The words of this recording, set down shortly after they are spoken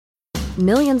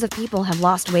Millions of people have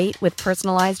lost weight with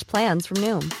personalized plans from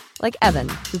Noom. Like Evan,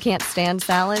 who can't stand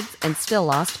salads and still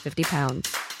lost 50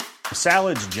 pounds.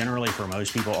 Salads generally for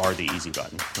most people are the easy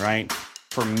button, right?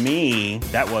 For me,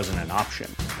 that wasn't an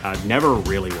option. I never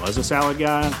really was a salad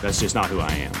guy. That's just not who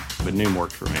I am. But Noom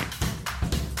worked for me.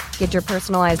 Get your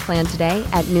personalized plan today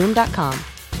at Noom.com.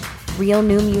 Real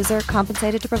Noom user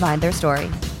compensated to provide their story.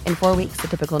 In 4 weeks, the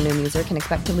typical Noom user can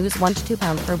expect to lose 1 to 2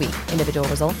 pounds per week. Individual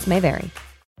results may vary.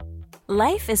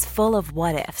 Life is full of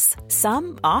what-ifs.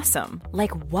 Some awesome,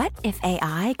 like what if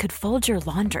AI could fold your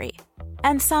laundry?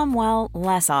 And some, well,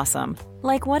 less awesome,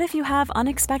 like what if you have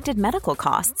unexpected medical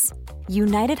costs?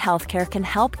 United Healthcare can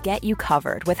help get you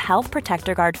covered with Health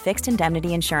Protector Guard fixed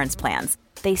indemnity insurance plans.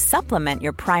 They supplement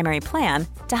your primary plan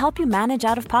to help you manage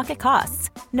out-of-pocket costs.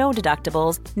 No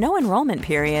deductibles, no enrollment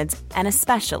periods, and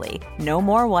especially no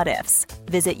more what-ifs.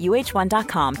 Visit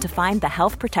uh1.com to find the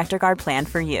Health Protector Guard plan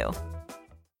for you.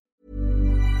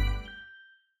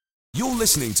 You're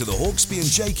listening to the Hawksby and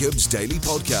Jacobs Daily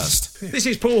Podcast. This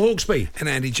is Paul Hawksby. And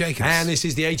Andy Jacobs. And this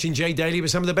is the H&J Daily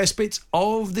with some of the best bits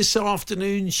of this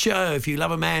afternoon's show. If you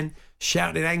love a man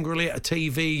shouting angrily at a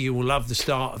TV, you will love the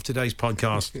start of today's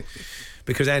podcast.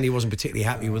 Because Andy wasn't particularly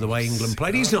happy with the way England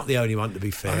played. He's not the only one, to be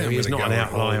fair. He's not an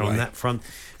outlier on that front.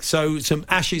 So some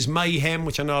Ashes Mayhem,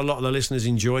 which I know a lot of the listeners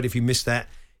enjoyed. If you missed that,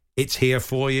 it's here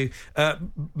for you.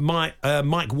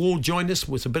 Mike Ward joined us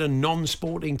with a bit of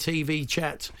non-sporting TV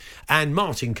chat. And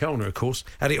Martin Kellner, of course,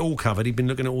 had it all covered. He'd been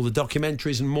looking at all the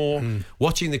documentaries and more,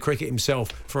 watching the cricket himself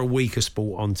for a week of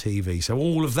sport on TV. So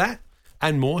all of that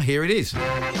and more, here it is.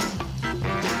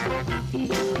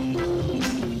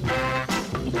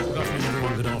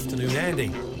 Good afternoon,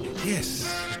 Andy. Yes,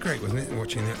 it was great, wasn't it,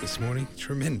 watching that this morning?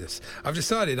 Tremendous. I've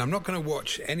decided I'm not going to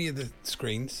watch any of the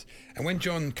screens, and when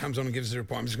John comes on and gives us a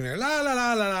report, I'm just going to go, la, la,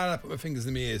 la, la, la, put my fingers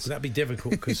in my ears. That'd be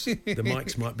difficult because the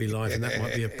mics might be live and that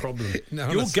might be a problem. No,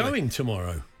 You're honestly. going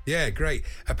tomorrow. Yeah, great.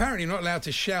 Apparently you're not allowed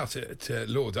to shout at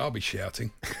Lords. I'll be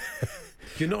shouting.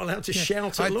 You're not allowed to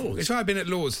shout at Lords? If I'd been at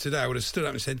Lords today, I would have stood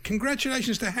up and said,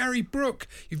 congratulations to Harry Brook.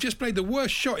 You've just played the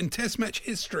worst shot in Test match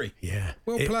history. Yeah.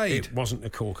 Well played. It wasn't a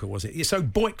corker, was it? So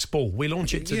Boyc's ball, we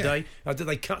launch it today. Did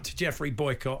they cut to Jeffrey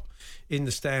Boycott in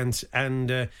the stands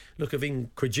and look of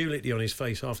incredulity on his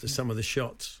face after some of the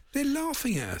shots? They're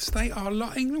laughing at us. They are.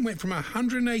 England went from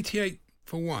 188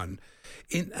 for one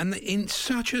in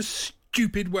such a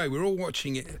stupid way. We're all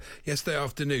watching it yesterday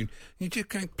afternoon. You just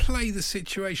go play the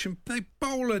situation. They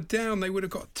bowl her down. They would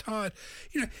have got tired.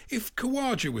 You know, if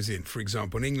Khawaja was in, for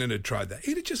example, and England had tried that,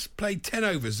 he'd have just played 10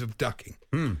 overs of ducking.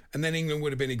 And then England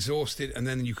would have been exhausted and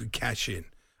then you could cash in.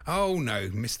 Oh, no,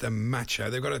 Mr. Macho.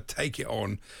 They've got to take it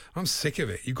on. I'm sick of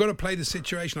it. You've got to play the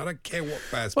situation. I don't care what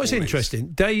Baz Well, it's ball is. interesting.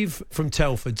 Dave from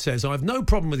Telford says, I have no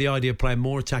problem with the idea of playing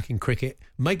more attacking cricket,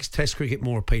 makes Test cricket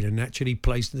more appealing and actually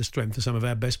plays to the strength of some of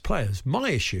our best players.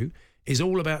 My issue is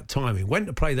all about timing. When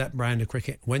to play that brand of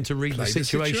cricket, when to read the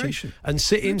situation and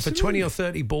sit in for 20 or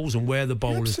 30 balls and wear the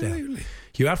bowlers down.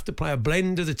 You have to play a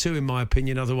blend of the two, in my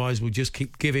opinion, otherwise we'll just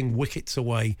keep giving wickets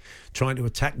away, trying to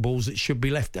attack balls that should be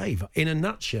left, Dave. In a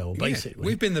nutshell, basically.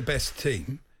 We've been the best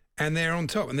team and they're on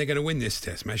top and they're going to win this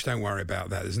Test match. Don't worry about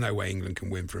that. There's no way England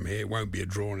can win from here. It won't be a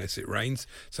draw unless it rains.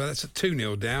 So that's a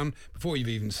 2-0 down before you've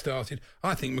even started.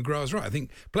 I think McGrath's right. I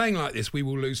think playing like this, we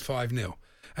will lose 5-0.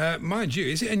 Mind you,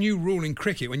 is it a new rule in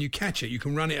cricket? When you catch it, you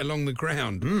can run it along the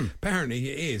ground.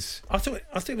 Apparently it is. I thought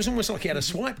it was almost like he had a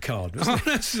swipe card, wasn't it?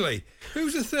 Honestly. Who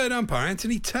was the third umpire?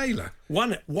 Anthony Taylor.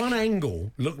 One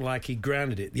angle looked like he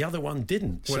grounded it. The other one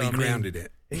didn't. Well, he grounded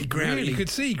it. He grounded it. You could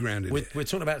see he grounded it. We're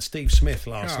talking about Steve Smith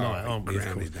last night, aren't we?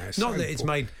 Grounded now. Not that it's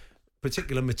made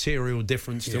particular material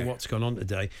difference to what's gone on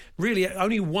today. Really,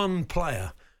 only one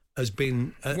player has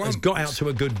got out to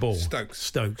a good ball.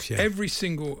 Stokes, yeah. Every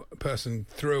single person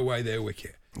threw away their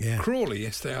wicket. Yeah. Crawley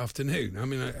yesterday afternoon. I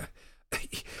mean,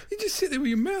 you just sit there with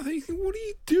your mouth and you think, what are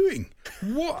you doing?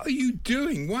 What are you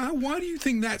doing? Why do you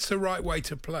think that's the right way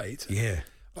to play it? Yeah.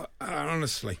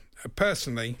 Honestly,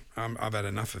 personally, I've had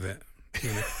enough of it. You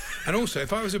know? And also,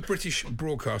 if I was a British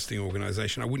broadcasting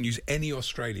organisation, I wouldn't use any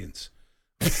Australians.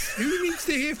 Who needs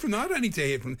to hear from them? I don't need to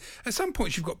hear from them. At some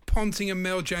point, you've got Ponting and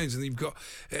Mel Jones, and you've got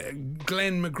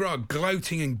Glenn McGrath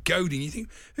gloating and goading. You think,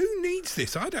 who needs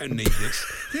this? I don't need this.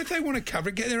 If they want to cover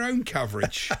it, get their own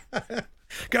coverage.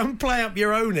 Go and play up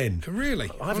your own end.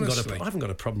 Really? I haven't got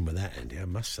a problem with that, Andy. I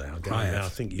must say. I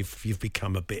think you've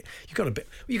become a bit. You got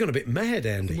a bit mad,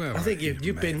 Andy. Well, I think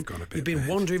you've been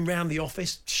wandering around the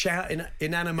office shouting at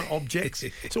inanimate objects.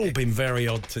 It's all been very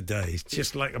odd today. It's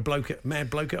just like a mad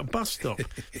bloke at a bus stop.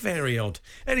 Very odd.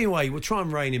 Anyway, we'll try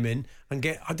and rein him in and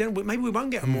maybe we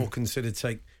won't get a more considered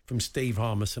take from Steve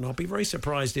Harmison. I'll be very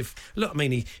surprised if... Look, I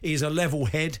mean, he's a level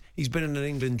head. He's been in an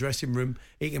England dressing room.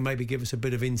 He can maybe give us a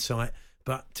bit of insight.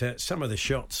 But some of the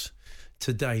shots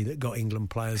today that got England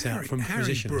players out from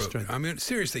position of strength. I mean,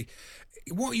 seriously,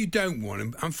 what you don't want,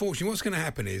 and unfortunately, what's going to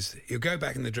happen is he'll go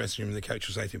back in the dressing room and the coach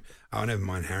will say to him, "Oh, never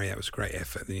mind, Harry, that was a great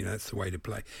effort. You know, that's the way to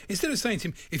play." Instead of saying to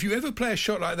him, "If you ever play a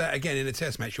shot like that again in a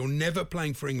test match, you're never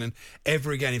playing for England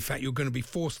ever again. In fact, you're going to be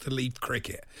forced to leave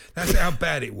cricket." That's how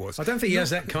bad it was. I don't think he has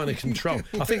that kind of control.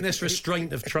 I think there's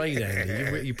restraint of trade,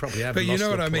 Andy. You probably haven't. But you know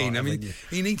what the I mean? plot, I mean,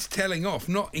 he needs telling off,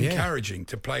 not encouraging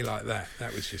to play like that.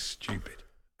 That was just stupid.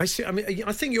 I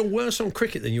think you're worse on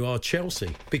cricket than you are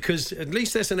Chelsea, because at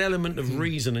least there's an element of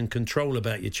reason and control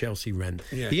about your Chelsea rant.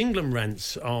 Yeah. The England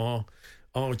rants are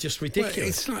just ridiculous. Well,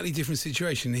 it's a slightly different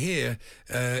situation here.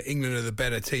 England are the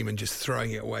better team and just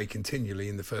throwing it away continually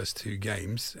in the first two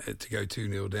games to go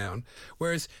 2-0 down,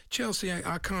 whereas Chelsea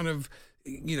are kind of,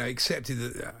 you know, accepted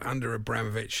that under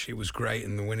Abramovich it was great,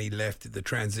 and when he left, the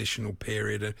transitional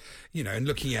period, and you know, and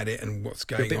looking at it and what's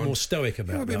going on, a bit more stoic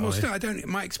about it. A bit more stoic.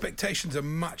 My expectations are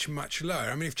much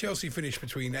lower. I mean, if Chelsea finish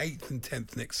between 8th and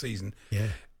 10th next season,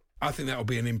 I think that will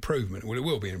be an improvement. Well, it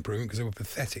will be an improvement because they were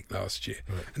pathetic last year,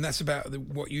 and that's about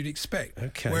what you'd expect.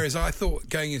 Okay. Whereas I thought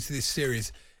going into this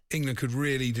series, England could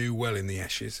really do well in the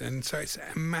Ashes, and so it's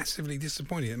massively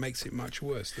disappointing. It makes it much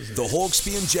worse, doesn't it? The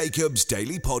Hawksby and Jacobs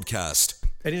Daily Podcast.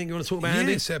 Anything you want to talk about,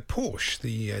 Andy? Yes, Porsche,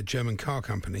 the German car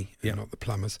company, not the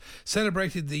plumbers,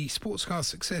 celebrated the sports car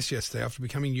success yesterday after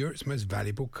becoming Europe's most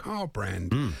valuable car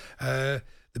brand.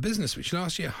 The business, which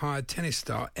last year hired tennis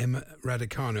star Emma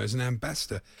Raducanu as an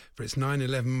ambassador for its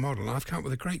 911 model. And I've come up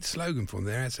with a great slogan for them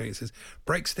there. So it says,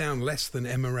 breaks down less than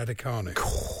Emma Raducanu.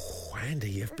 Oh, Andy,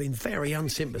 you've been very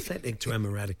unsympathetic to Emma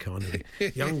Raducanu.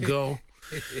 Young girl,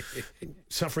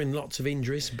 suffering lots of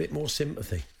injuries, a bit more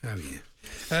sympathy. Oh,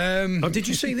 yeah. Did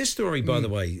you see this story, by the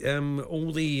way?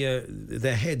 All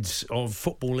the heads of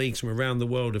football leagues from around the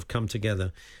world have come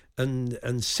together, and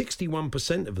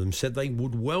 61% of them said they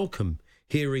would welcome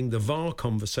hearing the VAR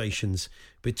conversations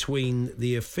between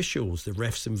the officials, the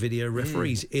refs and video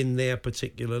referees in their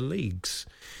particular leagues.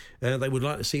 They would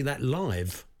like to see that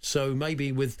live. So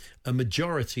maybe with a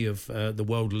majority of the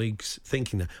world leagues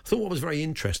thinking that. I thought what was very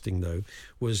interesting, though,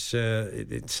 was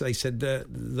they said the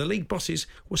league bosses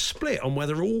were split on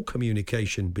whether all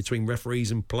communication between referees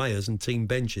and players and team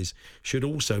benches should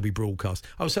also be broadcast.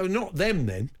 Oh, so not them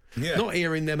then. Yeah. Not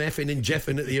hearing them effing and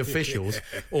jeffing at the officials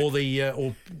or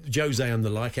Jose and the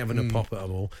like having a pop at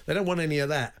them all. They don't want any of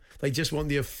that. They just want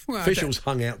the officials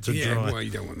hung out to dry. Well,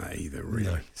 you don't want that either, really.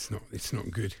 No. It's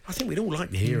not good. I think we'd all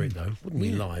like to hear it, though, wouldn't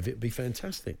we, live? It'd be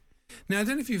fantastic. Now, I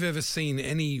don't know if you've ever seen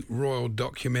any royal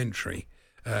documentary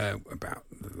about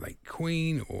the late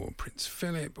Queen or Prince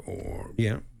Philip or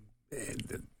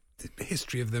the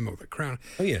history of them or the crown.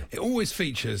 Oh, yeah. It always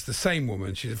features the same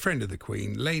woman. She's a friend of the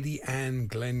Queen, Lady Anne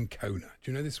Glencoe. Do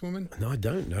you know this woman? No, I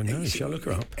don't. No. Shall I look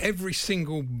her up?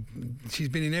 She's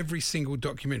been in every single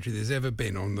documentary there's ever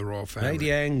been on the royal family.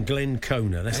 Lady Anne Glencoe.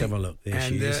 Let's have a look. There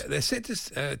she is. They're set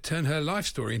to turn her life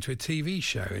story into a TV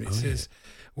show, and it says,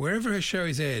 wherever her show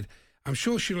is aired, I'm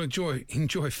sure she'll enjoy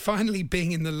finally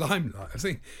being in the limelight. I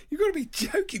think, you've got to be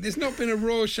joking. There's not been a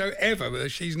royal show ever where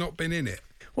she's not been in it.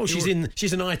 Well, she's an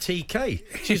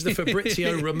ITK. She's the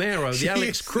Fabrizio Romero, the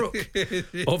Alex Crook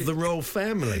of the royal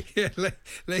family. Yeah,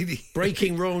 lady.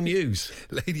 Breaking royal news.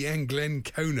 Lady Anne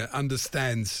Glencoe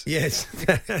understands. Yes,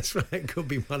 that's right. It could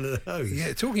be one of those.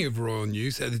 Yeah, talking of royal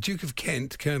news, the Duke of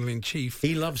Kent, Colonel-in-Chief.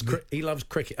 He loves cricket. He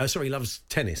loves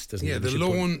tennis, doesn't he? Yeah,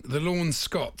 the Lawn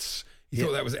Scots. You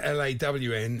thought that was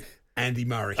LAWN, Andy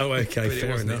Murray. Oh, okay, but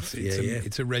fair enough.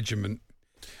 It's a regiment.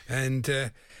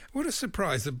 And what a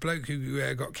surprise. The bloke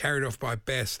who got carried off by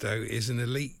Bairstow is an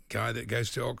elite guy that goes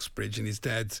to Oxbridge, and his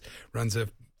dad runs a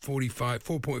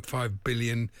 4.5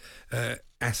 billion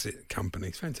asset company.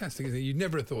 It's fantastic, isn't it? You'd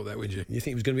never have thought that, would you? You think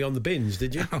he was going to be on the bins,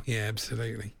 did you? Oh, yeah,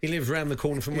 absolutely. He lives round the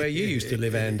corner from where you used to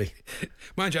live, Andy.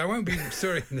 Mind you, I won't be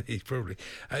sorry. Probably.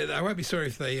 I won't be sorry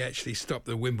if they actually stop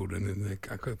the Wimbledon. And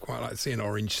I could quite like to see an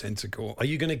orange centre court.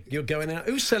 You're going out?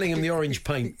 Who's selling him the orange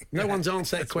paint? No one's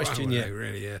answered that question yet.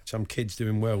 Really, yeah. Some kid's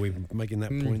doing well. We were making that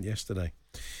point yesterday.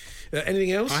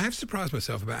 Anything else? I have surprised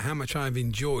myself about how much I've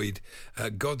enjoyed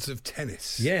Gods of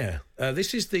Tennis. Yeah.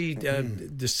 This is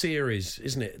the series,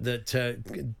 isn't it,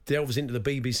 that delves into the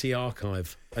BBC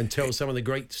archive and tells some of the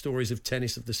great stories of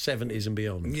tennis of the 70s and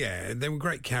beyond. Yeah, they were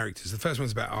great characters. The first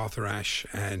one's about Arthur Ashe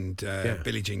and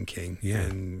Billie Jean King,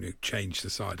 and it changed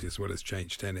society as well as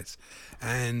changed tennis.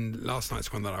 And last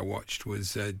night's one that I watched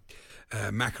was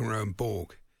McEnroe and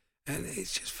Borg. And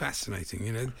it's just fascinating,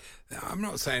 you know. I'm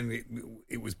not saying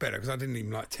it was better because I didn't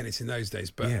even like tennis in those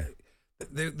days, but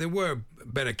there were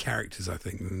better characters, I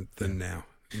think, than now.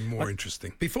 More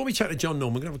interesting. Before we chat to John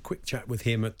Norman, we're going to have a quick chat with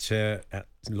him at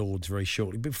Lord's very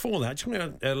shortly. Before that, I just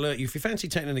want to alert you, if you fancy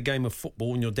taking in a game of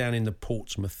football and you're down in the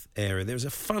Portsmouth area, there's a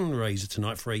fundraiser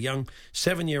tonight for a young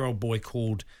 7-year-old boy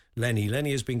called Lenny.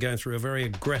 Lenny has been going through a very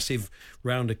aggressive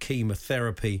round of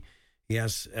chemotherapy. He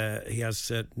has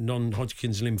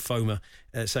non-Hodgkin's lymphoma,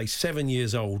 say 7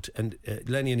 years old, and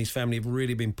Lenny and his family have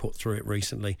really been put through it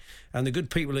recently. And the good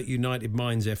people at United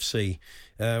Minds FC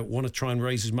want to try and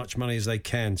raise as much money as they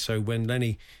can. So when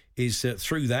Lenny is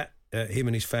through that, him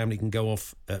and his family can go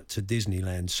off to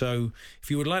Disneyland. So if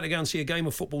you would like to go and see a game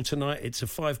of football tonight, it's a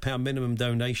 £5 minimum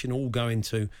donation, all going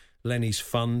to Lenny's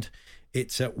fund.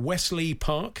 It's at Wesley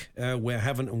Park, where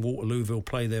Havant and Waterlooville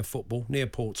play their football, near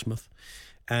Portsmouth.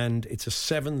 And it's a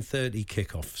 7:30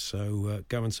 kickoff. So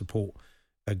go and support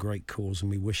a great cause.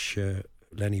 And we wish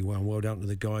Lenny well done to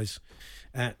the guys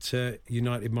at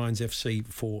United Minds FC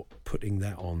for putting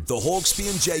that on. The Hawksbee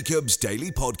and Jacobs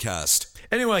Daily Podcast.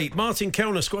 Anyway, Martin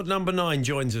Kellner, squad number 9,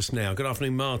 joins us now. Good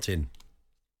afternoon, Martin.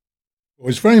 I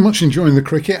was very much enjoying the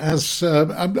cricket, as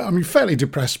I'm fairly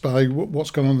depressed by what's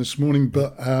gone on this morning,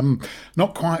 but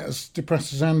not quite as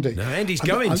depressed as Andy. No, Andy's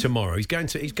going tomorrow. He's going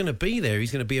to be there.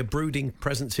 He's going to be a brooding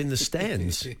presence in the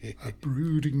stands. A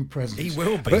brooding presence. He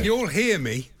will be. But you'll hear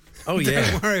me. Oh yeah.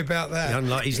 Don't worry about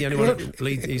that. He's the only one.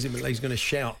 He's going to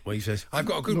shout when he says. I've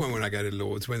got a good one when I go to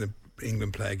Lord's, when the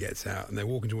England player gets out and they're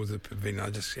walking towards the pavilion. I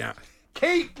just shout,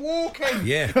 "Keep walking!"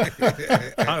 Yeah.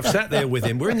 I've sat there with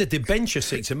him. We're in the debenture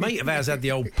seats. A mate of ours had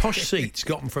the old posh seats,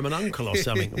 got them from an uncle or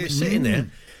something. And we're sitting there,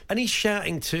 and he's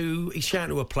shouting to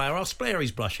a player. I'll spare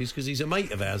his blushes because he's a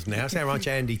mate of ours now. That's how much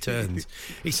Andy turns.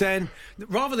 He's saying,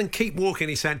 rather than keep walking,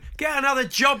 he's saying, "Get another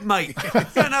job, mate.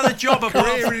 Get another job."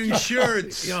 Career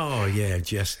insurance. Oh, yeah,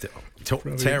 just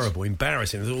terrible,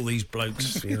 embarrassing. There's all these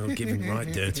blokes, giving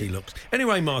right dirty looks.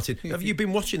 Anyway, Martin, have you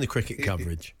been watching the cricket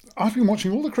coverage? I've been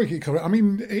watching all the cricket coverage. I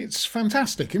mean, it's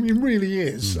fantastic. I mean, it really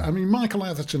is. I mean, Michael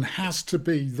Atherton has to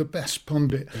be the best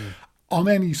pundit on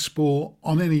any sport,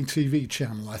 on any TV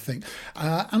channel, I think.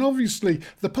 And obviously,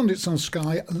 the pundits on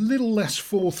Sky, a little less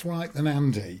forthright than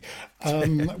Andy.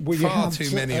 Far too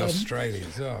many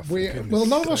Australians. Oh, well, a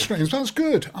lot of Australians. That's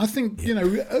good. I think,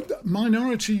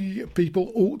 minority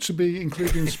people ought to be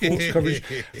included in sports coverage.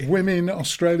 Women,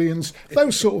 Australians,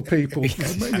 those sort of people.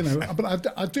 But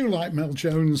I do like Mel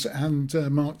Jones, and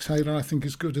Mark Taylor, I think,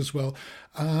 is good as well.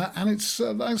 And it's,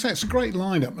 like I say, it's a great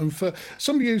lineup. And for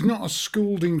somebody who's not as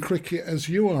schooled in cricket as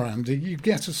you are, Andy, you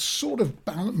get a sort of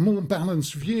more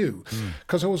balanced view.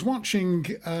 Because I was watching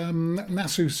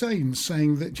Nas Hussain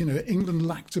saying that, England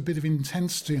lacked a bit of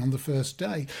intensity on the first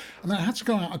day. And then I had to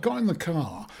go out. I got in the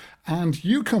car, and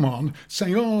you come on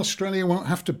saying, Australia won't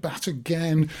have to bat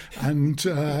again, and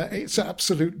it's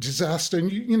absolute disaster. And,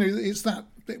 it's that.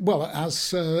 Well,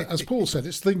 as Paul said,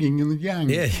 it's the yin and the yang.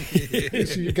 Yeah.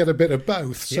 So you get a bit of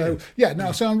both. So,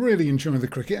 so I'm really enjoying the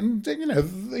cricket. And,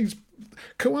 these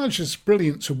Kawaj is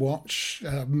brilliant to watch.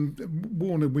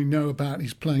 Warner, we know about.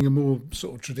 He's playing a more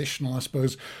sort of traditional, I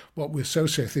suppose, what we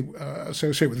associate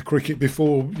with the cricket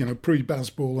before,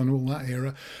 pre-Bazball and all that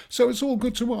era. So it's all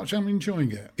good to watch. I'm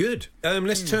enjoying it. Good.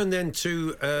 Let's turn then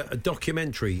to a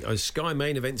documentary, a Sky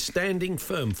main event, Standing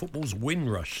Firm, football's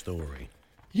Windrush story.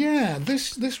 Yeah,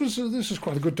 this was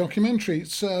quite a good documentary.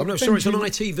 It's sorry, it's on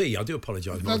ITV. I do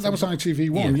apologise. That was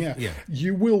ITV1. Yeah.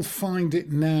 You will find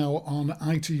it now on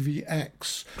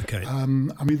ITVX. Okay. I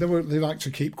mean, they like to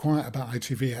keep quiet about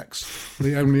ITVX.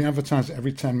 They only advertise it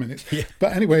every 10 minutes. Yeah.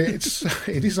 But anyway, it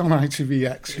is on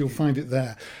ITVX. You'll find it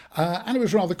there. And it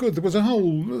was rather good. There was a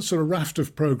whole sort of raft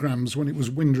of programmes when it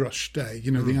was Windrush Day,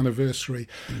 the anniversary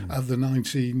of the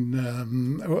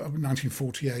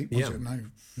 1948, was it? No,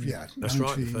 yeah. That's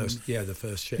right, the first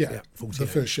ship. Yeah, the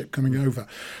first ship coming over.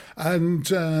 And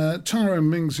Tyrone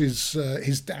Mings,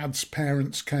 his dad's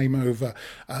parents came over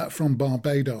from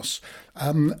Barbados.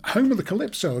 Home of the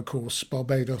Calypso, of course,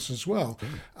 Barbados as well.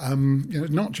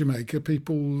 Not Jamaica.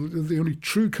 The only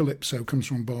true Calypso comes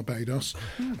from Barbados.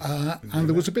 And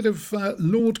there was a bit of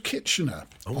Lord Kitchener.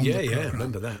 Oh, yeah, I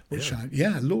remember that.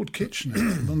 Lord Kitchener.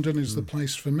 London is the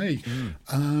place for me.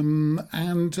 Some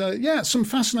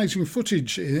fascinating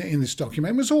footage in this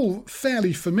document. It was all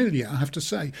fairly familiar, I have to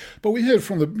say. But we heard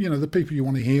from the people you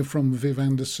want to hear from: Viv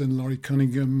Anderson, Laurie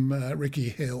Cunningham, Ricky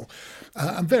Hill,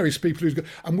 and various people who.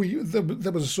 And there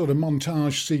there was a sort of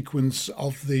montage sequence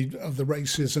of the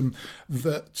racism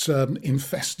that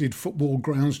infested football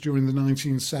grounds during the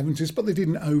 1970s, but they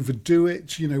didn't overdo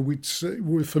it. You know,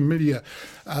 we're familiar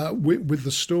with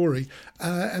the story,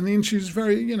 and the interviews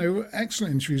very,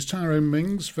 excellent interviews. Tyrone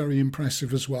Mings, very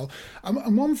impressive as well.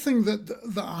 And one thing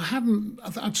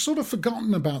that I'd sort of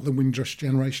forgotten about the Windrush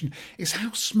generation is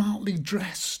how smartly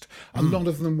dressed a lot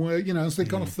of them were. As they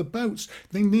got off the boats,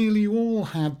 they nearly all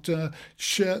had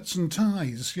shirts and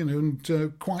ties,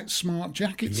 and quite smart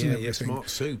jackets and everything. Smart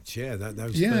suits,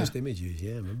 those first images,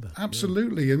 remember.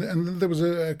 Absolutely, and there was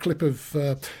a clip of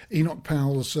Enoch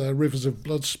Powell's Rivers of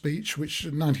Blood speech, which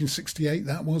 1968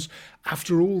 that was,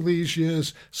 after all these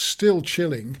years, still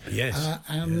chilling. Yes.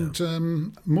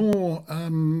 More,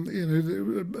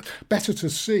 better to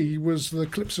see was the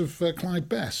clips of Clyde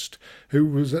Best, who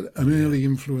was an early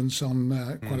influence on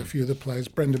quite a few of the players.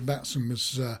 Brendan Batson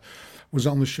was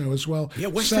on the show as well. Yeah,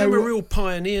 West Ham were real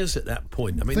pioneers at that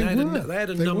point. I mean, they had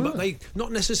a number. Were. They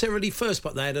not necessarily first,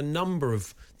 but they had a number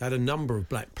of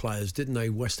black players, didn't they?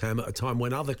 West Ham at a time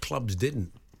when other clubs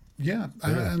didn't. Yeah.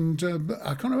 And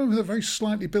I can't remember the very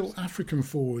slightly built African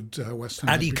forward West Ham.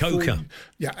 Addy Coker.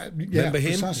 Remember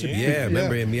him?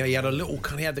 Remember him. Yeah, he had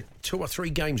he had the 2 or 3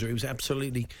 games where he was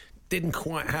absolutely. Didn't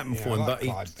quite happen for him, but he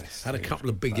had a couple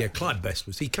of big. Clyde Best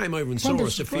he came over and saw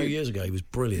us a few years ago. He was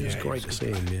brilliant. It was great to see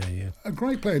him. Yeah. A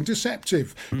great player, and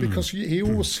deceptive because he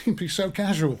always seemed to be so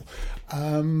casual,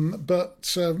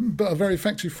 but a very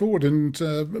effective forward and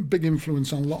big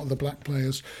influence on a lot of the black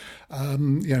players.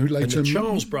 Who later and the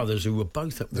Charles brothers, who were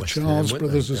both at West Ham. The Charles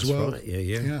brothers as well. Right.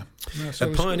 Yeah.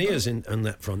 So pioneers on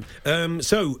that front.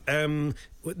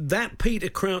 That Peter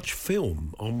Crouch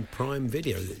film on Prime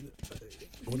Video.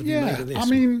 What have you made of this? I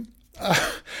mean,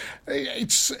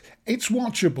 it's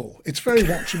watchable. It's very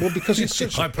watchable because it's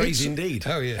such high praise indeed.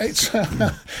 Oh yeah,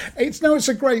 it's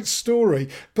a great story.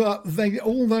 But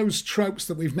all those tropes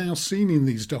that we've now seen in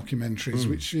these documentaries,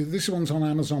 which this one's on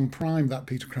Amazon Prime, that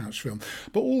Peter Crouch film.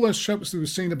 But all those tropes that we've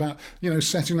seen about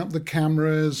setting up the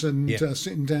cameras and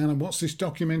sitting down and what's this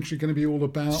documentary going to be all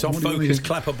about? Soft focus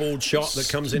clapperboard shot that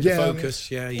comes into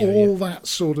focus. All that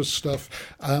sort of stuff.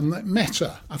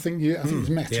 Meta. I think it's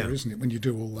meta, isn't it? When you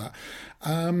do all that.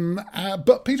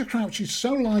 But Peter Crouch is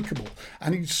so likeable,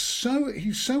 and he's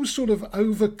so sort of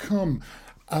overcome.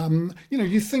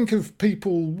 You think of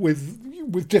people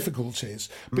with difficulties,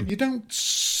 but you don't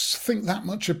think that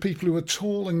much of people who are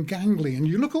tall and gangly. And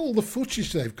you look at all the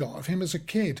footage they've got of him as a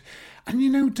kid, and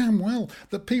you know damn well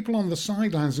that people on the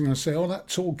sidelines are going to say, "Oh, that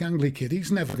tall, gangly kid,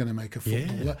 he's never going to make a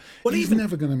footballer. Yeah. Well, he's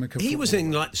never going to make a footballer." He was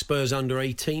in like the Spurs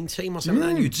under-18 team or something,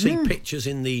 and you'd see pictures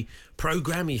in the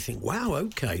programme, and you think, wow,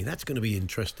 OK, that's going to be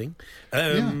interesting.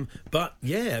 But,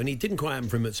 and it didn't quite happen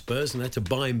for him at Spurs, and they had to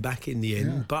buy him back in the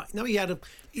end. But, no, he had a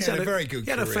very good career.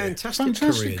 He had a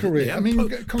fantastic career. Yeah. I mean,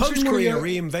 post-career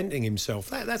reinventing himself,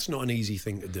 that's not an easy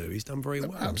thing to do. He's done very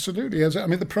well. Absolutely. I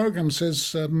mean, the programme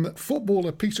says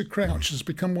footballer Peter Crouch has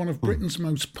become one of Britain's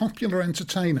most popular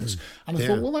entertainers. And I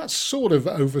thought, well, that's sort of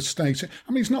overstated.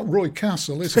 I mean, he's not Roy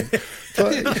Castle, is he?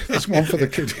 But it's one for the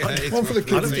kids.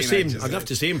 I'd love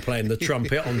to see him playing the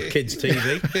trumpet on kids'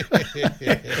 TV.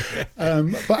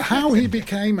 But how he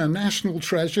became a national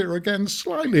treasure, again,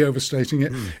 slightly overstating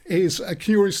it, is a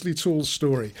curiously tall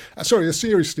story. A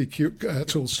seriously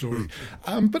tall story.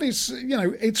 But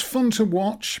it's fun to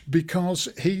watch because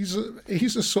he's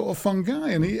a sort of fun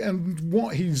guy, and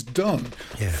what he's done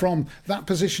from that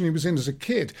position he was in as a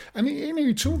kid. And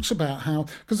he talks about how,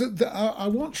 because I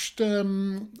watched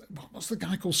what's the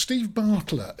guy called, Steve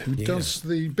Bartlett, who does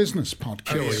the business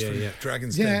podcast.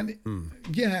 Dragon's Den.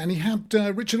 And he had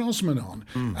Richard Osman on,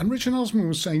 and Richard Osman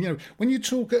was saying, when you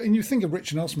talk and you think of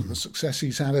Richard Osman, the success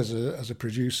he's had as a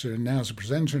producer and now as a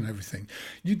presenter and everything,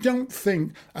 you don't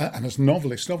think, and as a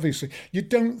novelist, obviously, you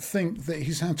don't think that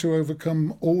he's had to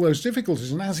overcome all those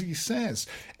difficulties. And as he says,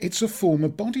 it's a form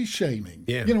of body shaming.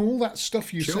 All that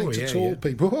stuff you say to tall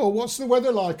people. Oh, what's the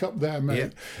weather like up there,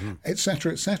 mate?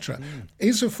 Etc., etc.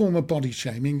 Is a form of body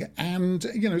shaming, and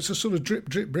it's a sort of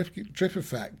drip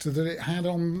effect that it had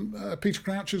on Peter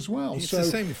Crouch as well. It's the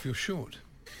same if you're short.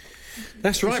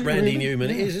 That's right, Randy Newman.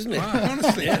 It is, isn't it?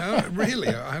 Honestly,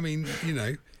 really. I mean,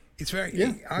 it's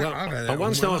very. I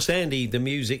once asked Andy the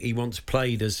music he wants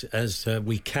played as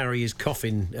we carry his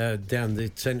coffin down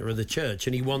the centre of the church,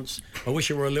 and he wants. I wish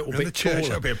it were a little bit taller.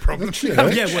 That'll be a problem.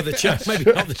 The church.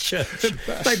 Maybe not the church.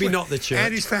 Maybe not the church.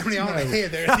 Andy's family aren't here;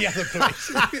 they're at the other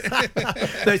place.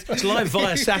 It's live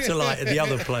via satellite at the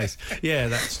other place. Yeah,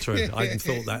 that's true. I hadn't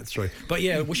thought that through. But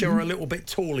I wish it were a little bit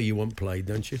taller. You want played,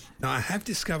 don't you? Now I have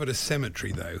discovered a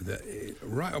cemetery though that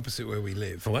right opposite where we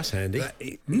live. Oh, that's handy.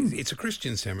 It's a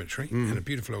Christian cemetery. cemetery and a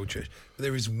beautiful old church. But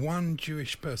there is one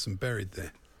Jewish person buried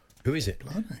there. Who is it?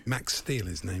 Max Steele,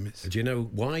 his name is. Do you know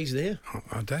why he's there?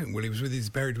 I don't. Well, he was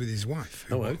buried with his wife,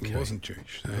 who wasn't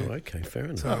Jewish. So. Oh, okay, fair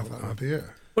enough. Oh,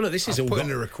 dear. Well, look, this is all got,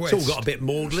 it's all got a bit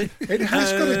maudlin. It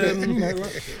has got a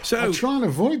bit, So I try and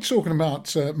avoid talking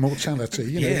about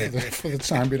mortality, for the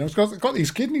time being. I've got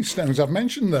these kidney stones I've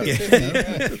mentioned, though.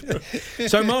 Yeah.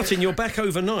 So, Martin, you're back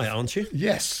overnight, aren't you?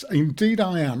 Yes, indeed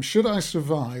I am. Should I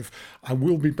survive, I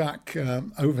will be back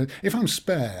if I'm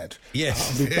spared.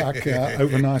 Yes. I'll be back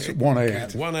overnight at 1 a.m.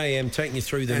 1 a.m, taking you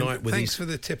through the night with Thanks for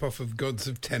the tip-off of Gods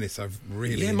of Tennis. I've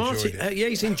really enjoyed Martin, it.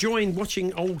 He's enjoying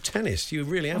watching old tennis. You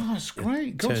really have. Oh, it's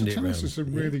great. Gods of Tennis is a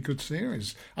really good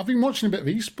series. I've been watching a bit of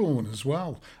Eastbourne as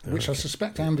well, which I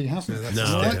suspect Andy hasn't.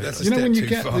 That's when you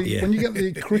get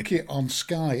the cricket on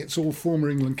Sky, it's all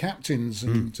former England captains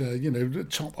and the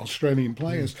top Australian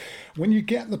players. When you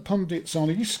get the pundits on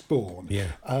Eastbourne,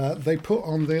 they put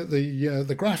on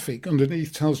the graphic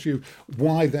underneath tells you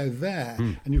why they're there,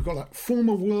 and you've got that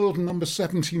former world number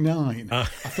 79. I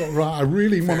thought, right, I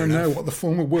really want to know what the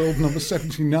former world number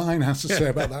 79 has to say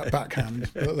about that backhand.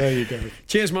 But there you go.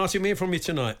 Cheers, Martin. We'll hear from you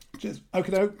tonight. Cheers.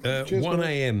 Okay, cheers, 1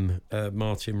 a.m.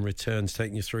 Martin returns,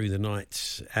 taking you through the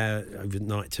night,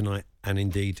 overnight tonight, and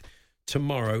indeed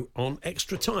tomorrow on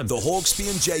Extra Time. The Hawksbee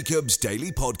and Jacobs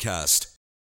Daily Podcast.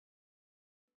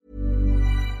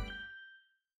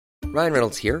 Ryan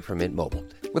Reynolds here from Mint Mobile.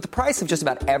 With the price of just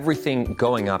about everything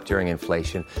going up during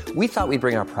inflation, we thought we'd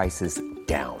bring our prices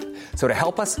down. So to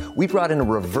help us, we brought in a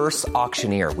reverse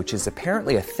auctioneer, which is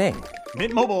apparently a thing.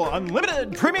 Mint Mobile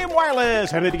Unlimited Premium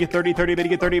Wireless. How to get 30, 30, bit to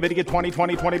get 30, bit to get 20,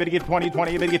 20, 20, bit to get 20,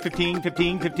 20, bit to get 15,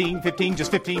 15, 15, 15,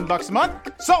 just $15 a month?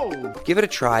 Sold! Give it a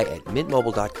try at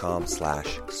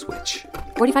mintmobile.com/switch.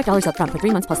 $45 up front for 3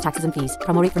 months plus taxes and fees.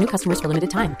 Promo rate for new customers for limited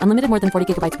time. Unlimited more than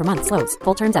 40 gigabytes per month. Slows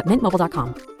full terms at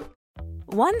mintmobile.com.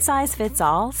 One size fits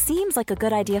all seems like a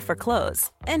good idea for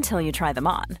clothes until you try them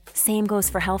on. Same goes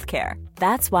for healthcare.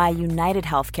 That's why United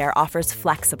Healthcare offers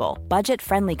flexible,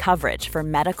 budget-friendly coverage for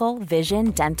medical,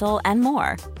 vision, dental, and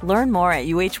more. Learn more at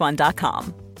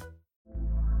uh1.com.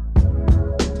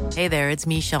 Hey there, it's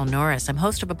Michelle Norris. I'm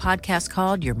host of a podcast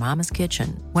called Your Mama's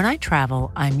Kitchen. When I travel,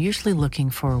 I'm usually looking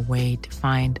for a way to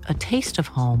find a taste of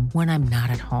home when I'm not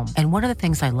at home. And one of the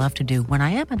things I love to do when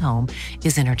I am at home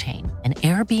is entertain. And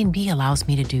Airbnb allows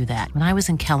me to do that. When I was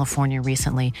in California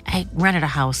recently, I rented a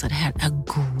house that had a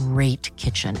great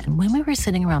kitchen. And when we were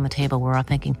sitting around the table, we were all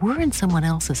thinking, we're in someone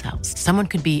else's house. Someone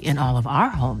could be in all of our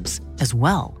homes as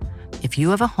well. If you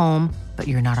have a home, but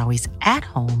you're not always at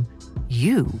home,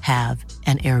 you have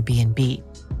an Airbnb.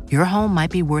 Your home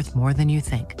might be worth more than you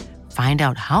think. Find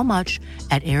out how much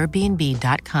at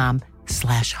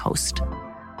airbnb.com/host.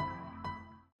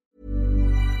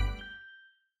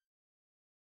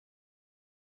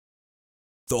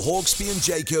 The Hawksbee and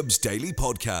Jacobs Daily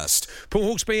Podcast. Paul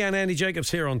Hawksbee and Andy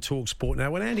Jacobs here on Talk Sport.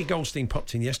 Now, when Andy Goldstein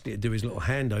popped in yesterday to do his little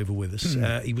handover with us,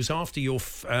 he was after your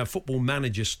football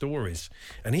manager stories.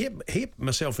 And he hit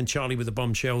myself and Charlie with a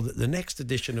bombshell that the next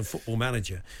edition of Football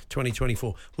Manager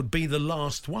 2024 would be the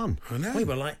last one. I know. We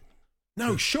were like,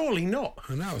 no, surely not.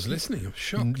 I know, I was listening. I was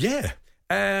shocked. Yeah.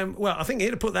 Well, I think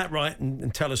here to put that right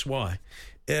and tell us why.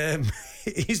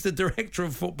 He's the director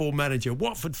of Football Manager,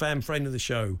 Watford fan, friend of the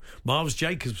show, Miles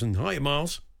Jacobson. Hi,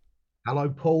 Miles. Hello,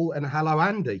 Paul, and hello,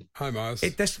 Andy. Hi, Miles.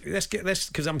 Let's get this,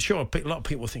 because I'm sure a lot of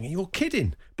people are thinking you're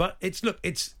kidding, but it's going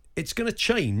to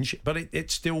change, but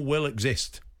it still will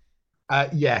exist.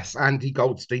 Yes, Andy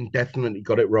Goldstein definitely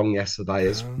got it wrong yesterday.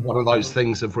 It's one of those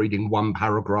things of reading one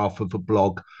paragraph of a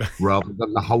blog rather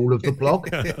than the whole of the blog.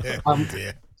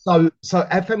 So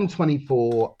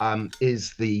FM24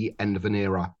 is the end of an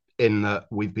era in that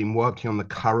we've been working on the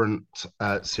current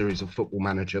series of Football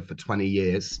Manager for 20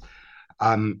 years.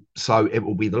 So it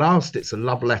will be the last. It's a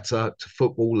love letter to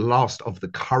football, last of the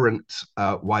current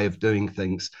way of doing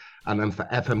things. And then for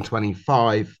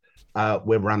FM25,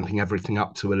 we're ramping everything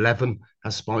up to 11,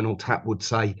 as Spinal Tap would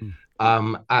say.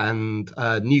 And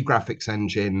new graphics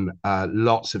engine,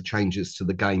 lots of changes to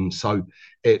the game. So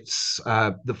it's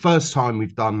the first time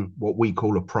we've done what we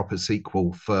call a proper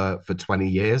sequel for 20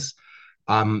 years.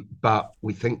 But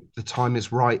we think the time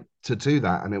is right to do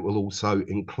that. And it will also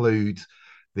include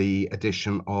the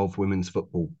addition of women's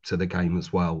football to the game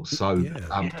as well. So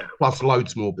plus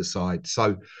loads more besides.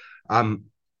 So a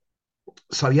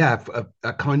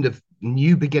kind of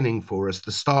new beginning for us,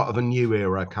 the start of a new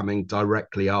era coming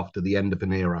directly after the end of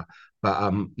an era.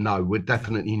 But no, we're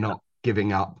definitely not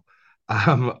giving up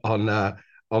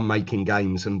on making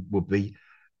games, and would be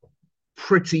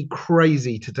pretty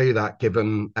crazy to do that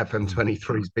given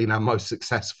FM23 has been our most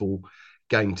successful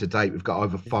game to date. We've got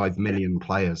over 5 million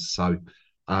players. So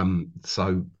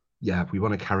So yeah, we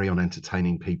want to carry on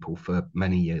entertaining people for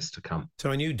many years to come.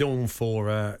 So a new dawn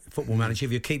for Football Manager,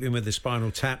 if you're keeping with the Spinal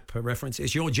Tap reference,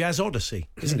 it's your Jazz Odyssey,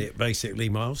 isn't it, basically,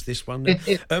 Miles, this one?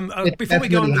 Before we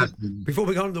go on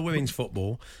to the women's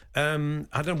football, I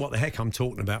don't know what the heck I'm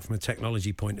talking about from a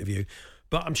technology point of view,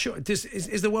 but I'm sure,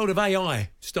 is the world of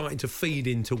AI starting to feed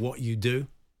into what you do?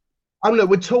 Oh, look,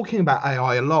 we're talking about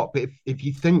AI a lot, but if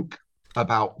you think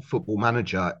about Football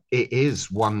Manager, it is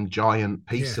one giant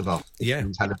piece of artificial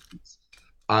intelligence.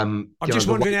 I'm just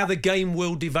wondering how the game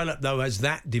will develop, though, as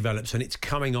that develops, and it's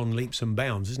coming on leaps and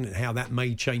bounds, isn't it? How that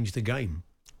may change the game.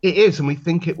 It is, and we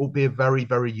think it will be a very,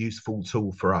 very useful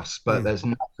tool for us, but there's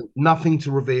nothing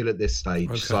to reveal at this stage.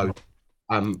 Okay. So,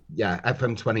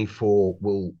 FM24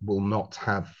 will not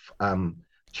have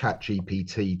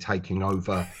ChatGPT taking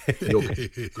over your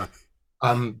computer.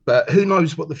 But who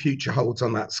knows what the future holds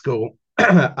on that score.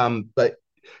 But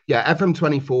yeah,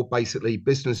 FM24 basically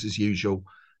business as usual,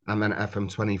 and then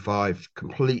FM25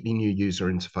 completely new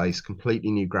user interface, completely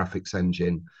new graphics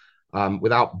engine.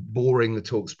 Without boring the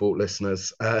TalkSport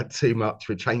listeners too much,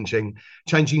 we're changing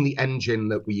the engine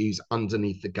that we use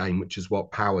underneath the game, which is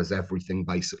what powers everything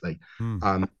basically.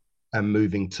 And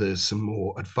moving to some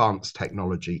more advanced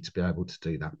technology to be able to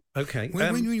do that. Okay.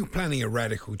 When you're planning a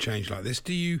radical change like this,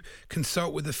 do you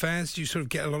consult with the fans? Do you sort of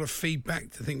get a lot of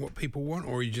feedback to think what people want,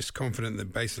 or are you just confident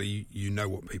that basically you know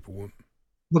what people want?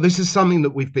 Well, this is something that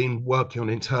we've been working on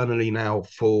internally now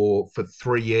for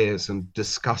 3 years and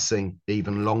discussing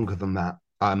even longer than that.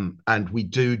 And we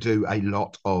do a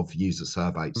lot of user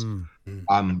surveys.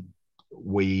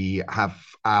 We have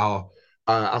our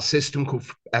system called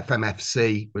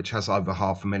FMFC, which has over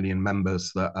 500,000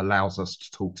 members, that allows us to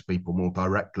talk to people more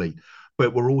directly.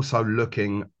 But we're also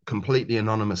looking completely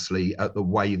anonymously at the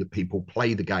way that people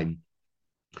play the game.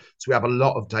 So we have a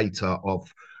lot of data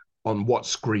on what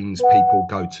screens people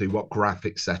go to, what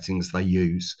graphic settings they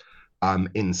use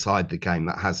inside the game.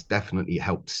 That has definitely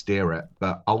helped steer it.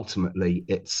 But ultimately,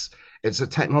 it's a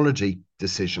technology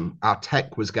decision. Our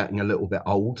tech was getting a little bit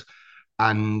old,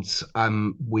 and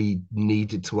we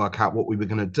needed to work out what we were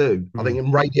going to do. I think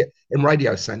in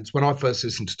radio sense, when I first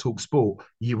listened to TalkSport,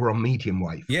 you were on medium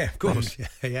wave. Yeah, of course.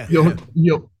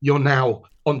 You're now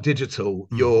on digital.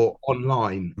 You're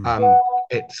online.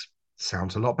 It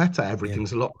sounds a lot better.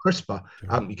 Everything's a lot crisper.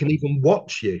 You can even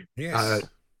watch you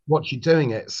doing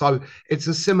it. So it's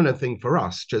a similar thing for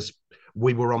us. Just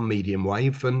we were on medium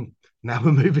wave, and now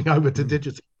we're moving over to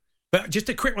digital. But just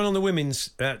a quick one on the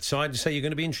women's side. To say you're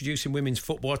going to be introducing women's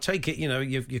football. I take it,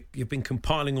 you've been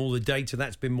compiling all the data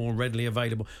that's been more readily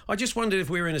available. I just wondered if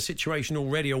we're in a situation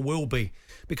already, or will be,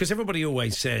 because everybody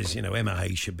always says, Emma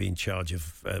Hayes should be in charge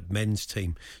of men's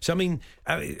team. So I mean,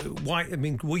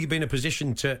 will you be in a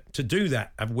position to do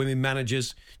that? Have women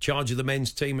managers charge of the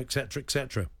men's team, etc.,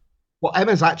 etc.? Well,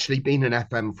 Emma's actually been in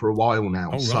FM for a while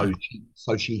now, so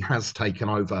she has taken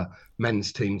over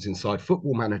men's teams inside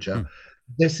Football Manager.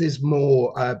 This is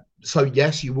more, so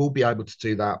yes, you will be able to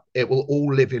do that. It will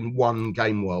all live in one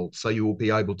game world. So you will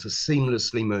be able to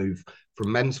seamlessly move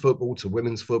from men's football to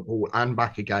women's football and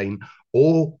back again,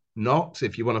 or not.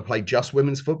 If you want to play just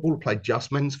women's football, play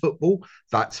just men's football,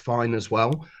 that's fine as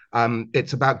well.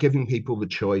 It's about giving people the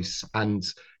choice. And,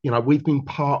 we've been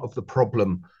part of the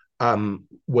problem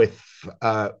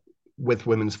with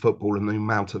women's football and the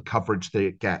amount of coverage that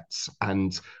it gets.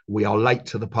 And we are late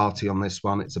to the party on this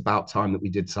one. It's about time that we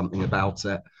did something about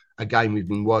it. Again, we've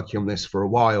been working on this for a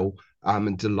while,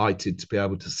 and delighted to be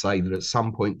able to say that at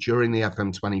some point during the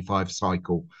FM25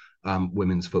 cycle,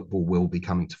 women's football will be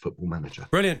coming to Football Manager.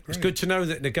 Brilliant. It's good to know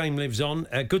that the game lives on.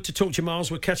 Good to talk to you,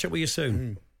 Miles. We'll catch up with you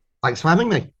soon. Thanks for having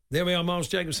me. There we are, Miles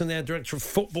Jacobson there, Director of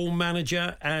Football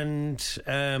Manager. And,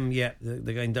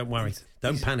 the game, don't worry.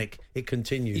 Don't panic. It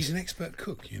continues. He's an expert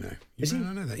cook, Is he?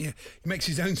 I know that, yeah. He makes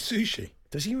his own sushi.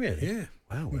 Does he really? Yeah.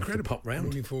 Wow, we'll incredible. Pop round.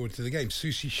 Looking forward to the game.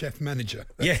 Sushi chef manager.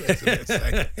 Yeah.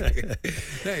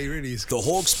 No, he really is. The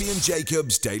Hawksby and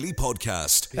Jacobs Daily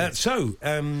Podcast. So,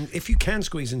 if you can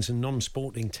squeeze in some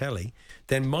non-sporting telly,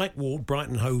 then Mike Ward,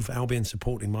 Brighton Hove Albion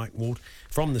supporting Mike Ward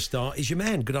from the start, is your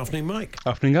man. Good afternoon, Mike.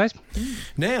 Afternoon, guys.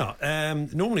 Now,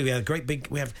 normally we have a great big.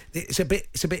 It's a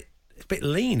bit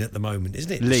lean at the moment,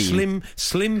 isn't it? Lean.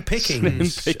 Slim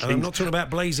pickings. And I'm not talking about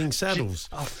blazing saddles.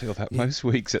 I feel that most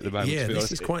weeks at the moment. Yeah, to be this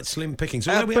honest. is quite slim pickings.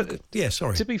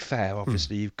 Sorry. To be fair,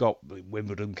 obviously you've got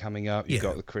Wimbledon coming up, you've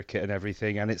got the cricket and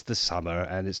everything, and it's the summer,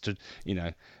 and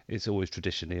it's always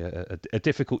traditionally a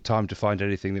difficult time to find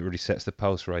anything that really sets the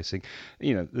pulse racing.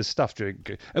 The stuff during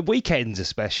weekends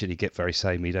especially get very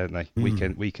samey, don't they?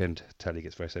 Weekend telly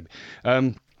gets very samey.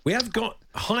 We have got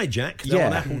Hijack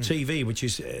on Apple TV, which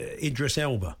is Idris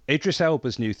Elba. Idris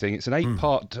Elba's new thing. It's an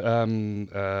 8-part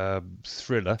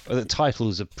thriller. The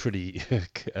title's a pretty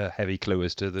heavy clue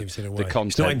as to the content.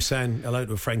 It's not him saying hello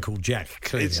to a friend called Jack.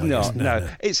 Clearly, it's not. No.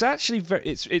 It's actually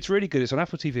it's really good. It's on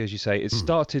Apple TV, as you say. It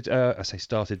started.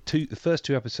 The first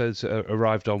 2 episodes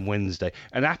arrived on Wednesday.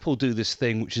 And Apple do this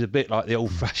thing which is a bit like the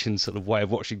old-fashioned sort of way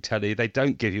of watching telly. They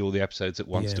don't give you all the episodes at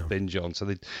once to binge on,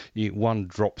 so one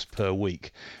drops per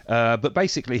week. But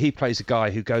basically, he plays a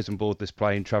guy who goes on board this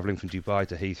plane travelling from Dubai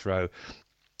to Heathrow.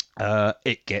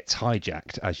 It gets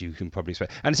hijacked, as you can probably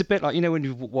expect. And it's a bit like, when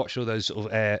you watch all those sort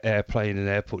of airplane and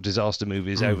airport disaster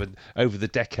movies over the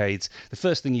decades, the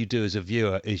first thing you do as a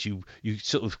viewer is you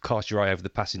sort of cast your eye over the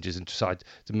passengers and decide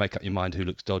to make up your mind who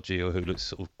looks dodgy or who looks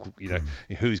sort of,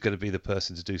 who's going to be the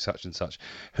person to do such and such.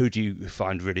 Who do you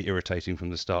find really irritating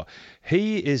from the start?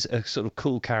 He is a sort of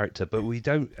cool character, but we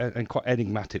don't, and quite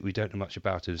enigmatic, we don't know much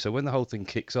about him. So when the whole thing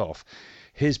kicks off,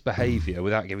 his behaviour,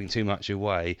 without giving too much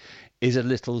away, is a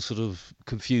little sort of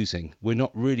confusing. We're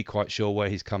not really quite sure where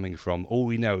he's coming from. All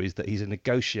we know is that he's a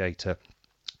negotiator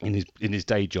in his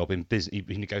day job. In business,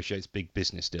 he negotiates big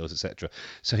business deals, etc.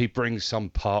 So he brings some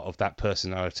part of that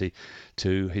personality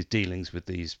to his dealings with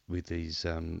these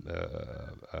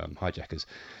hijackers.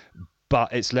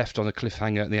 But it's left on a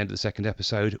cliffhanger at the end of the second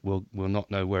episode. We'll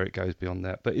not know where it goes beyond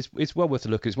that. But it's well worth a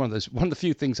look. It's one of the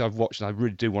few things I've watched, and I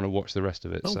really do want to watch the rest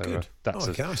of it. Oh, so, good.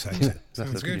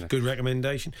 Sounds good. Good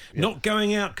recommendation. Yeah. Not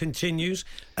Going Out continues.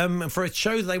 For a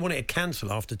show they wanted to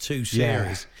cancel after 2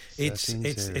 series. It's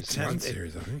one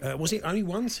series, I think. Was it only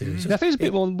 1 series? I think it's a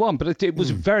bit more than 1, but it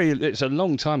was it's a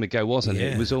long time ago, wasn't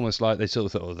it? It was almost like they sort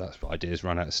of thought, that's ideas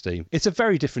run out of steam. It's a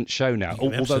very different show now.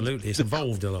 Absolutely, it's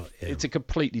evolved a lot. Yeah. It's a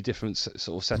completely different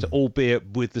sort of setup,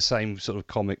 albeit with the same sort of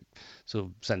comic sort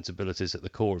of sensibilities at the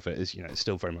core of it. Is it's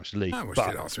still very much League. I watched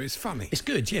it last week. It's funny. It's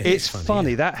good, yeah. It's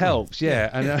funny. That helps, yeah.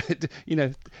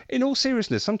 And in all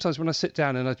seriousness, sometimes when I sit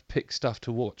down and I pick stuff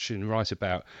to watch and write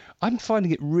about, I'm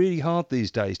finding it really hard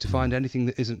these days to find anything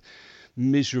that isn't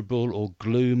miserable or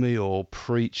gloomy or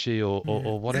preachy or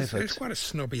whatever. There's quite a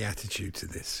snobby attitude to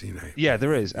this, Yeah,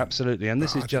 there is, absolutely. And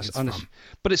this is just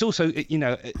but it's also,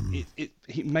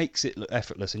 it makes it look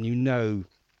effortless, and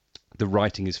the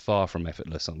writing is far from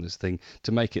effortless on this thing.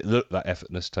 To make it look that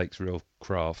effortless takes real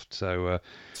craft. So,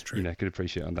 could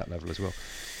appreciate it on that level as well.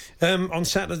 On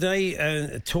Saturday,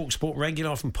 TalkSport regular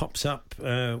often pops up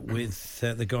with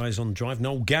the guys on Drive.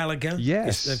 Noel Gallagher.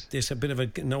 Yes. It's a bit of a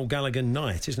Noel Gallagher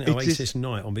night, isn't it? Oasis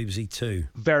night on BBC Two.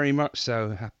 Very much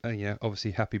so.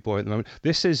 Obviously happy boy at the moment.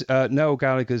 This is Noel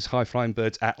Gallagher's High Flying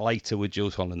Birds at Later with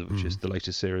Jules Holland, which is the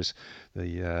latest series,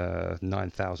 the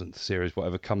 9,000th series,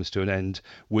 whatever, comes to an end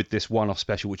with this one-off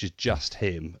special, which is just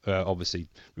him. Obviously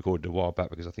recorded a while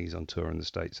back because I think he's on tour in the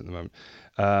States at the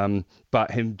moment. But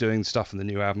him doing stuff from the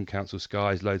new album, Council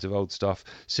Skies, loads of old stuff,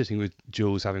 sitting with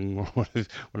Jules, having one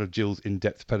of Jules'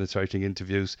 in-depth penetrating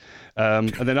interviews. And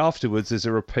then afterwards, there's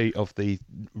a repeat of the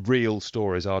real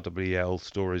stories, RWL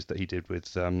stories that he did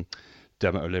with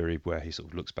Dermot O'Leary, where he sort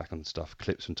of looks back on stuff,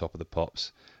 clips from Top of the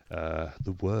Pops,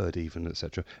 The Word even,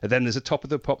 etc. And then there's a Top of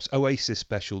the Pops Oasis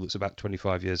special that's about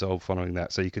 25 years old following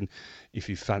that. So you can, if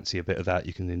you fancy a bit of that,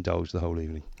 you can indulge the whole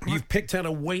evening. You've picked out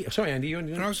a week. Sorry, Andy. I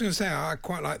was going to say, I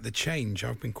quite like The Change.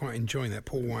 I've been quite enjoying that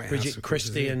Paul Whitehouse. Bridget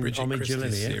Christie and Omid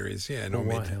Jalili series. Yeah, Paul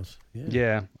Whitehouse.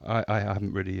 Yeah, I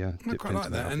haven't really I quite like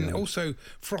that. And also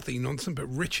Frothy Nonsense, but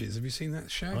Riches. Have you seen that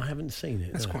show? I haven't seen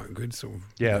it. That's quite a good sort of...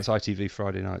 Yeah, it's ITV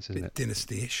Friday nights, isn't it?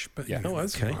 Dynasty-ish, but yeah. Oh,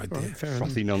 okay. Right,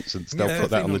 Frothy Nonsense. They'll put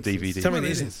that on the DVD.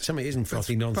 Something isn't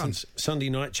Frothy Nonsense. Sunday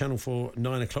night, Channel 4,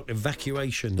 9 o'clock,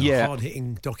 Evacuation, a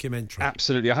hard-hitting documentary.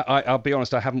 Absolutely. I'll be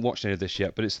honest, I haven't watched any of this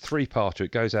yet, but it's 3-parter.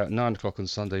 It goes out at 9 o'clock on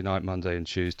Sunday night, Monday and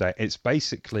Tuesday. It's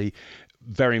basically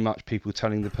very much people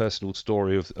telling the personal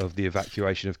story of the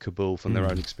evacuation of Kabul from their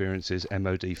own experiences,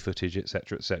 MOD footage,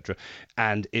 etc., etc.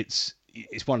 And it's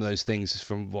one of those things,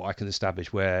 from what I can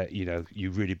establish, where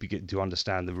you really begin to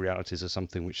understand the realities of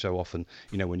something which so often,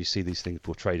 when you see these things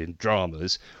portrayed in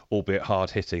dramas, albeit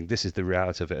hard hitting, this is the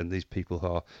reality of it, and these people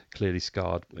are clearly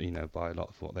scarred, by a lot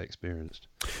of what they experienced.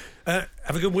 Have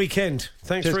a good weekend.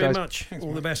 Thanks Cheers, very guys. much.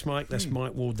 All the best, Mike. That's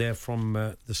Mike Ward there from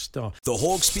The Star. The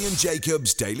Hawksby and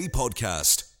Jacobs Daily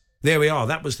Podcast. There we are.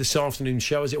 That was this afternoon's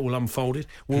show as it all unfolded.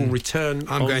 We'll return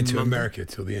I'm going to Monday. America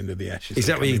till the end of the Ashes. Is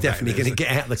that where you're definitely going to get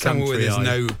out of the country? Somewhere where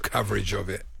there's no coverage of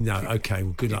it. No, okay.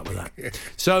 Well, good luck with that.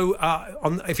 So,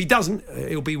 if he doesn't,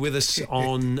 he'll be with us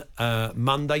on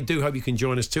Monday. Do hope you can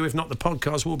join us too. If not, the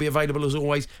podcast will be available as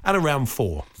always at around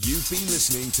 4. You've been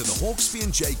listening to the Hawksby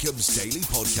and Jacobs Daily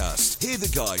Podcast. Hear the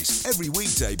guys every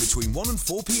weekday between 1 and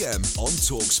 4 p.m. on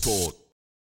TalkSport.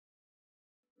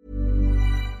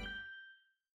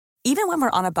 Even when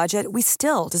we're on a budget, we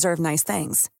still deserve nice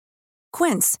things.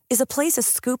 Quince is a place to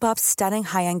scoop up stunning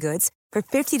high-end goods for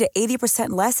 50 to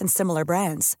 80% less than similar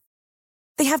brands.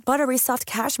 They have buttery soft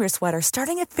cashmere sweaters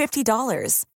starting at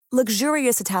 $50,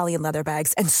 luxurious Italian leather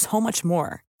bags, and so much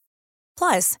more.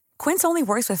 Plus, Quince only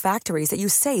works with factories that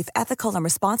use safe, ethical, and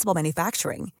responsible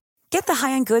manufacturing. Get the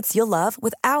high-end goods you'll love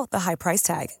without the high price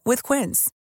tag with Quince.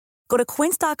 Go to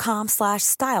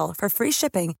quince.com/style for free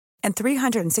shipping and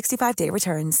 365-day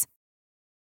returns.